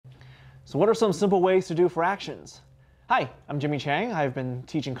So what are some simple ways to do fractions? Hi, I'm Jimmy Chang. I've been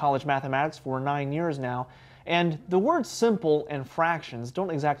teaching college mathematics for 9 years now, and the words simple and fractions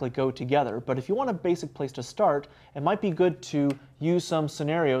don't exactly go together, but if you want a basic place to start, it might be good to use some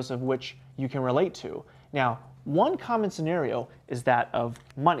scenarios of which you can relate to. Now, one common scenario is that of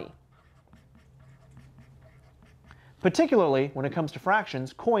money. Particularly when it comes to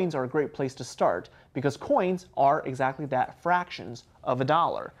fractions, coins are a great place to start because coins are exactly that, fractions of a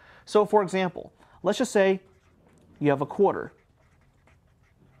dollar. So for example, let's just say you have a quarter.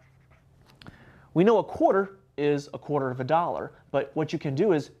 We know a quarter is a quarter of a dollar, but what you can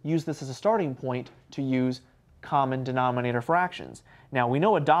do is use this as a starting point to use common denominator fractions. Now we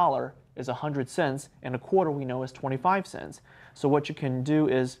know a dollar is 100 cents and a quarter we know is 25 cents. So what you can do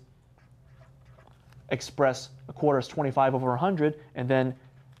is express a quarter as 25 over 100 and then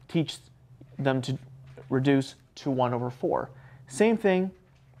teach them to reduce to 1 over 4. Same thing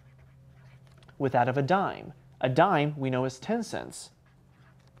with that of a dime. A dime we know is 10 cents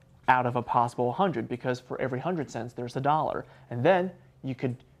out of a possible 100 because for every 100 cents there's a dollar. And then you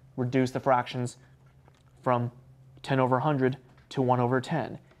could reduce the fractions from 10 over 100 to 1 over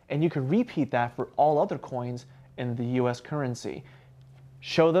 10. And you can repeat that for all other coins in the US currency.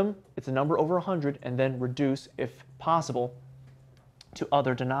 Show them it's a number over 100 and then reduce, if possible, to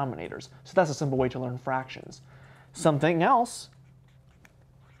other denominators. So that's a simple way to learn fractions. Something else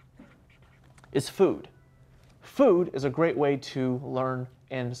is food. Food is a great way to learn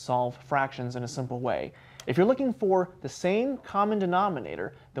and solve fractions in a simple way. If you're looking for the same common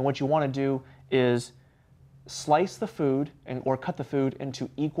denominator, then what you want to do is slice the food or cut the food into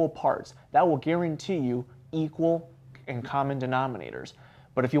equal parts. That will guarantee you equal and common denominators.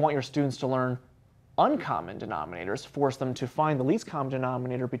 But if you want your students to learn uncommon denominators, force them to find the least common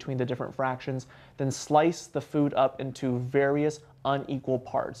denominator between the different fractions, then slice the food up into various unequal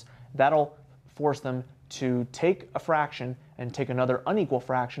parts. That'll force them to take a fraction and take another unequal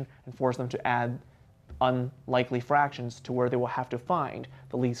fraction and force them to add unlikely fractions to where they will have to find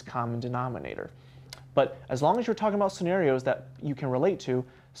the least common denominator. But as long as you're talking about scenarios that you can relate to,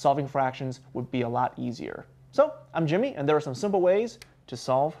 solving fractions would be a lot easier. So I'm Jimmy, and there are some simple ways to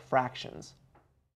solve fractions.